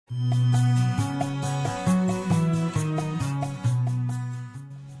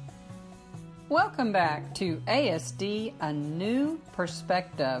Welcome back to ASD, A New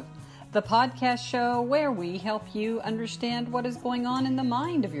Perspective, the podcast show where we help you understand what is going on in the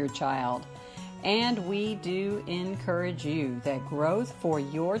mind of your child. And we do encourage you that growth for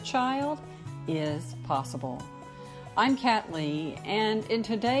your child is possible. I'm Kat Lee, and in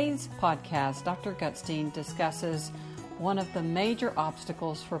today's podcast, Dr. Gutstein discusses one of the major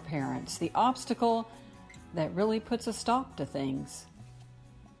obstacles for parents, the obstacle that really puts a stop to things.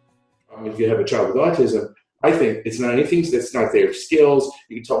 If you have a child with autism, I think it's not anything that's not their skills.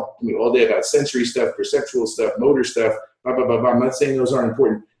 You can talk to me all day about sensory stuff, perceptual stuff, motor stuff, blah, blah, blah, blah. I'm not saying those aren't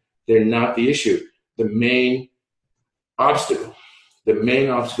important. They're not the issue. The main obstacle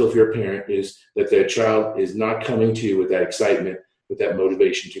for your parent is that their child is not coming to you with that excitement, with that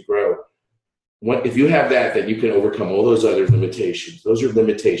motivation to grow. If you have that, then you can overcome all those other limitations. Those are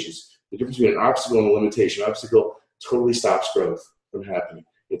limitations. The difference between an obstacle and a limitation, obstacle totally stops growth from happening.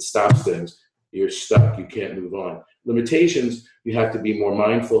 It stops things. You're stuck. You can't move on. Limitations, you have to be more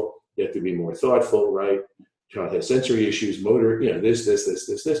mindful. You have to be more thoughtful, right? Child has sensory issues, motor, this.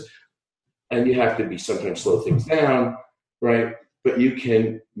 And you have to be sometimes slow things down, right? But you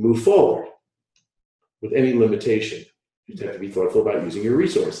can move forward with any limitation. You just have to be thoughtful about using your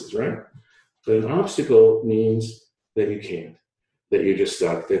resources, right? But an obstacle means that you can't, that you're just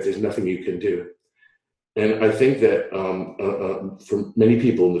stuck, that there's nothing you can do. And I think that for many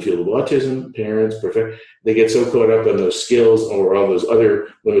people in the field of autism, parents, they get so caught up on those skills or on those other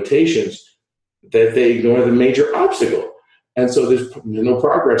limitations that they ignore the major obstacle. And so there's no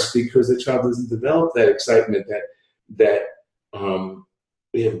progress because the child doesn't develop that excitement, that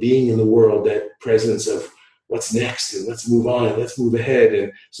being in the world, that presence of what's next and let's move on and let's move ahead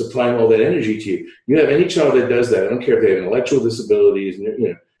and supplying all that energy to you. You have any child that does that. I don't care if they have intellectual disabilities,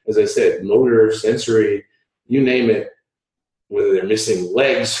 as I said, motor, sensory, you name it, whether they're missing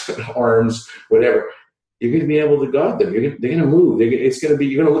legs, arms, whatever, you're going to be able to guide them. They're going to move. You're going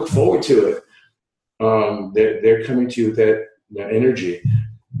to look forward to it. They're coming to you with that energy.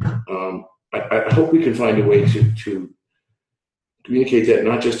 I hope we can find a way to communicate that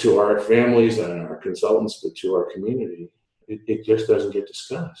not just to our families and our consultants, but to our community. It just doesn't get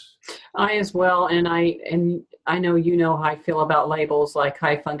discussed. I as well, and I know you know how I feel about labels like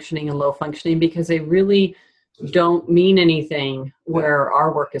high functioning and low functioning because they really don't mean anything where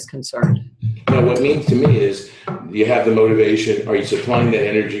our work is concerned. No, what it means to me is you have the motivation. Are you supplying that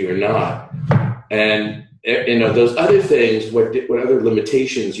energy or not? And those other things, what other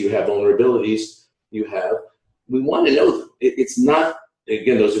limitations you have, vulnerabilities you have, we want to know them. It's not,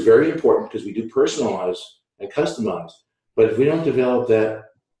 again, those are very important because we do personalize and customize. But if we don't develop that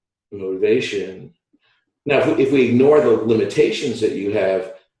motivation, now if we ignore the limitations that you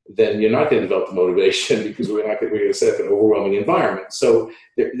have, then you're not going to develop the motivation because we're going to set up an overwhelming environment. So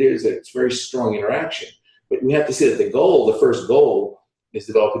there's a very strong interaction. But we have to see that the first goal is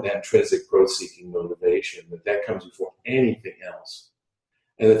developing that intrinsic growth-seeking motivation, that comes before anything else.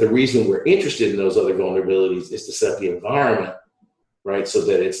 And that the reason we're interested in those other vulnerabilities is to set the environment, right, so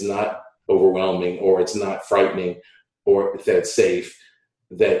that it's not overwhelming or it's not frightening or if that's safe,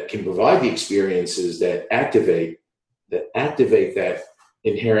 that can provide the experiences that activate that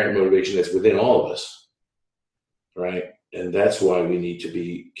inherent motivation that's within all of us, right? And that's why we need to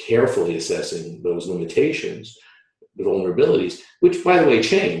be carefully assessing those limitations, the vulnerabilities, which, by the way,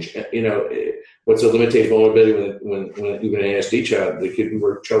 change. What's a limited vulnerability when even an ASD child, the kid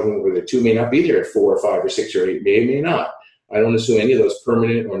we're struggling with, the two may not be there at 4 or 5 or 6 or 8, may not. I don't assume any of those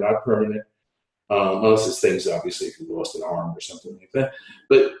permanent or not permanent. Unless it's things, obviously, if you lost an arm or something like that.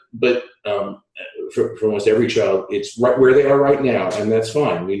 But for almost every child, it's right where they are right now, and that's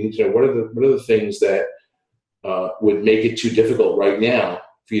fine. We need to know what are the things that would make it too difficult right now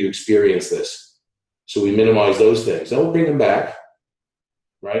for you to experience this. So we minimize those things. Then we'll bring them back,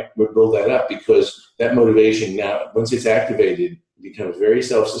 right? We'll build that up because that motivation now, once it's activated, becomes very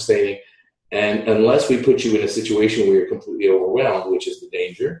self-sustaining. And unless we put you in a situation where you're completely overwhelmed, which is the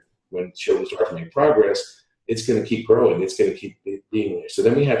danger, when children start to make progress, it's going to keep growing. It's going to keep being there. So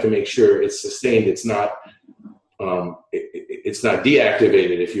then we have to make sure it's sustained. It's not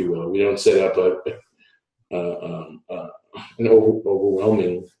deactivated, if you will. We don't set up an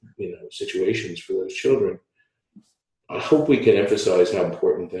overwhelming situations for those children. I hope we can emphasize how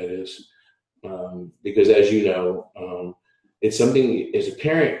important that is, because as you know, it's something as a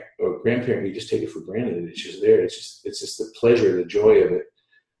parent or grandparent you just take it for granted. It's just there. It's just the pleasure, the joy of it.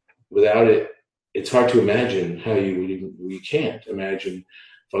 Without it, it's hard to imagine how you can't imagine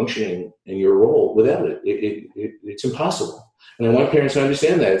functioning in your role without it. It's impossible. And I want parents to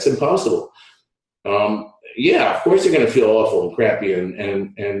understand that. It's impossible. yeah, of course they're going to feel awful and crappy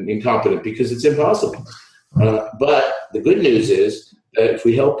and incompetent because it's impossible. But the good news is that if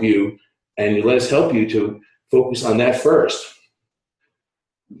we help you and you let us help you to focus on that first,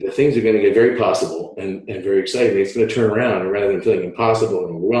 the things are going to get very possible and very exciting. It's going to turn around, and rather than feeling impossible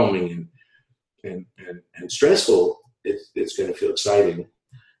and overwhelming and stressful, it's going to feel exciting.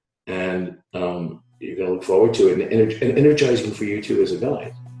 And you're going to look forward to it and energizing for you too as a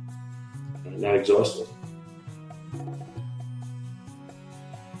guide, not exhausting.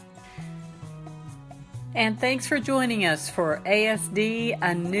 And thanks for joining us for ASD,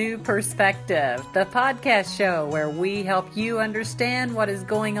 A New Perspective, the podcast show where we help you understand what is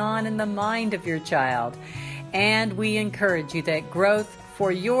going on in the mind of your child. And we encourage you that growth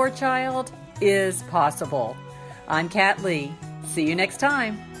for your child is possible. I'm Kat Lee. See you next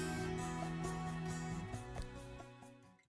time.